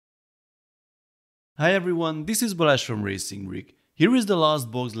Hi everyone, this is Balazs from RacingBrick. Here is the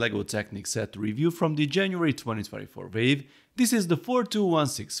last box LEGO Technic set review from the January 2024 wave. This is the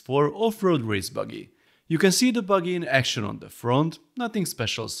 42164 Off-Road Race Buggy. You can see the buggy in action on the front, nothing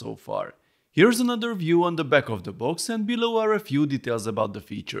special so far. Here's another view on the back of the box, and below are a few details about the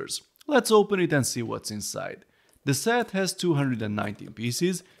features. Let's open it and see what's inside. The set has 219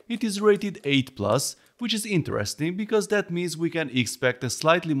 pieces, it is rated 8+, which is interesting because that means we can expect a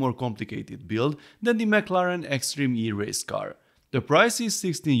slightly more complicated build than the McLaren Extreme E race car. The price is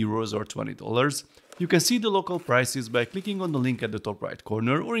 €16 or $20. You can see the local prices by clicking on the link at the top right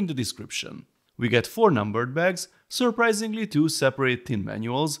corner or in the description. We get 4 numbered bags, surprisingly 2 separate tin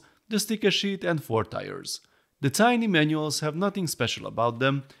manuals, the sticker sheet and 4 tires. The tiny manuals have nothing special about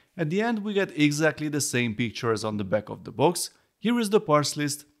them. At the end we get exactly the same picture as on the back of the box. Here is the parts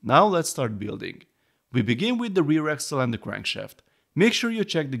list. Now let's start building. We begin with the rear axle and the crankshaft. Make sure you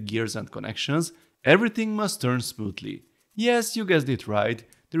check the gears and connections. Everything must turn smoothly. Yes, you guessed it right.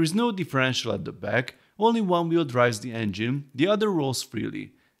 There is no differential at the back. Only one wheel drives the engine, the other rolls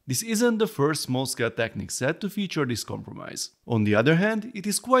freely. This isn't the first small-scale Technic set to feature this compromise. On the other hand, it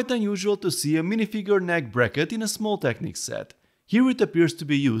is quite unusual to see a minifigure neck bracket in a small Technic set. Here it appears to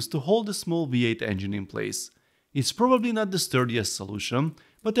be used to hold the small V8 engine in place. It's probably not the sturdiest solution,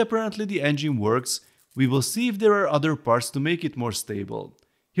 but apparently the engine works. We will see if there are other parts to make it more stable.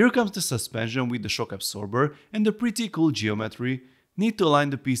 Here comes the suspension with the shock absorber and the pretty cool geometry. Need to align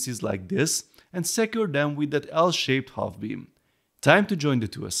the pieces like this and secure them with that L-shaped half beam. Time to join the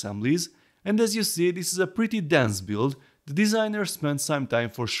two assemblies, and as you see, this is a pretty dense build. The designer spent some time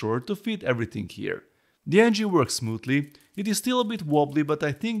for sure to fit everything here. The engine works smoothly. It is still a bit wobbly, but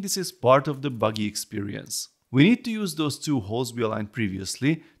I think this is part of the buggy experience. We need to use those 2 holes we aligned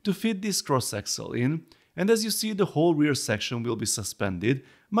previously to fit this cross axle in, and as you see, the whole rear section will be suspended,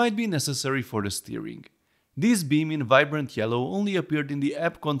 might be necessary for the steering. This beam in vibrant yellow only appeared in the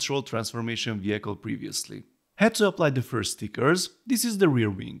app-controlled transformation vehicle previously. Had to apply the first stickers. This is the rear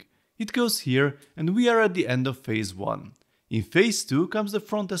wing. It goes here, and we are at the end of phase 1. In phase 2 comes the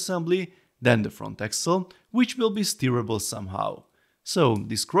front assembly, then the front axle, which will be steerable somehow. So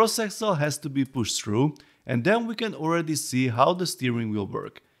this cross axle has to be pushed through, and then we can already see how the steering will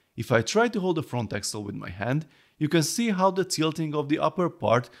work. If I try to hold the front axle with my hand, you can see how the tilting of the upper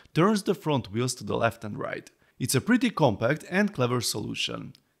part turns the front wheels to the left and right. It's a pretty compact and clever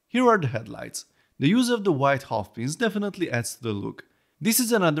solution. Here are the headlights. The use of the white half pins definitely adds to the look. This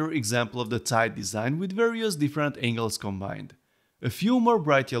is another example of the tight design with various different angles combined. A few more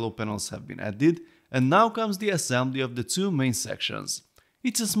bright yellow panels have been added, and now comes the assembly of the 2 main sections.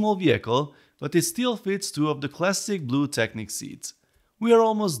 It's a small vehicle, but it still fits 2 of the classic blue Technic seats. We are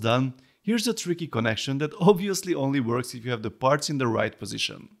almost done. Here's a tricky connection that obviously only works if you have the parts in the right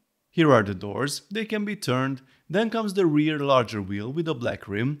position. Here are the doors, they can be turned, then comes the rear larger wheel with a black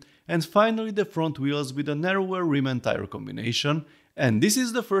rim, and finally the front wheels with a narrower rim and tire combination, and this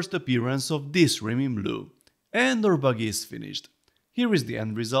is the first appearance of this rim in blue. And our buggy is finished. Here is the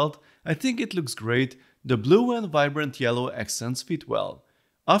end result. I think it looks great. The blue and vibrant yellow accents fit well.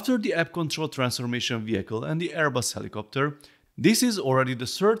 After the app-controlled transformation vehicle and the Airbus helicopter, this is already the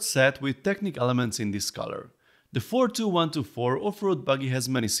 3rd set with Technic elements in this color. The 42124 off-road buggy has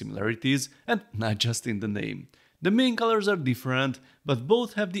many similarities, and not just in the name. The main colors are different, but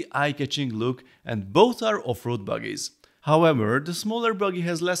both have the eye-catching look and both are off-road buggies. However, the smaller buggy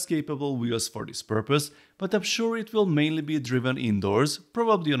has less capable wheels for this purpose, but I'm sure it will mainly be driven indoors,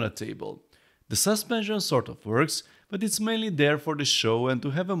 probably on a table. The suspension sort of works, but it's mainly there for the show and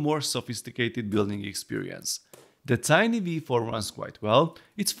to have a more sophisticated building experience. The tiny V4 runs quite well.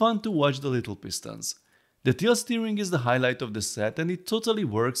 It's fun to watch the little pistons. The tilt steering is the highlight of the set and it totally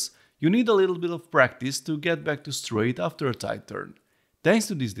works. You need a little bit of practice to get back to straight after a tight turn. Thanks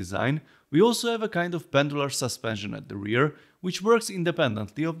to this design, we also have a kind of pendular suspension at the rear, which works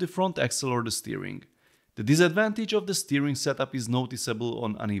independently of the front axle or the steering. The disadvantage of the steering setup is noticeable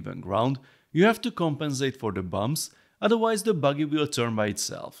on uneven ground. You have to compensate for the bumps, otherwise the buggy will turn by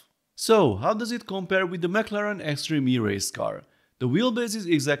itself. So, how does it compare with the McLaren Extreme E race car? The wheelbase is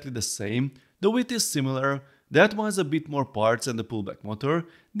exactly the same, the width is similar, that one has a bit more parts and a pullback motor,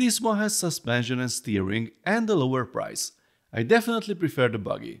 this one has suspension and steering and a lower price. I definitely prefer the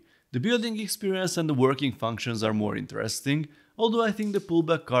buggy. The building experience and the working functions are more interesting, although I think the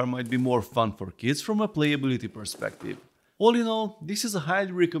pullback car might be more fun for kids from a playability perspective. All in all, this is a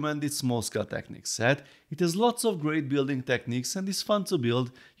highly recommended small-scale Technic set. It has lots of great building techniques and is fun to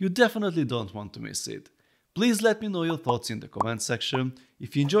build. You definitely don't want to miss it. Please let me know your thoughts in the comment section.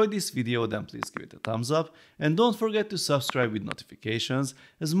 If you enjoyed this video, then please give it a thumbs up and don't forget to subscribe with notifications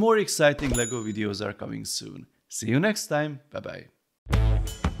as more exciting LEGO videos are coming soon. See you next time, bye bye.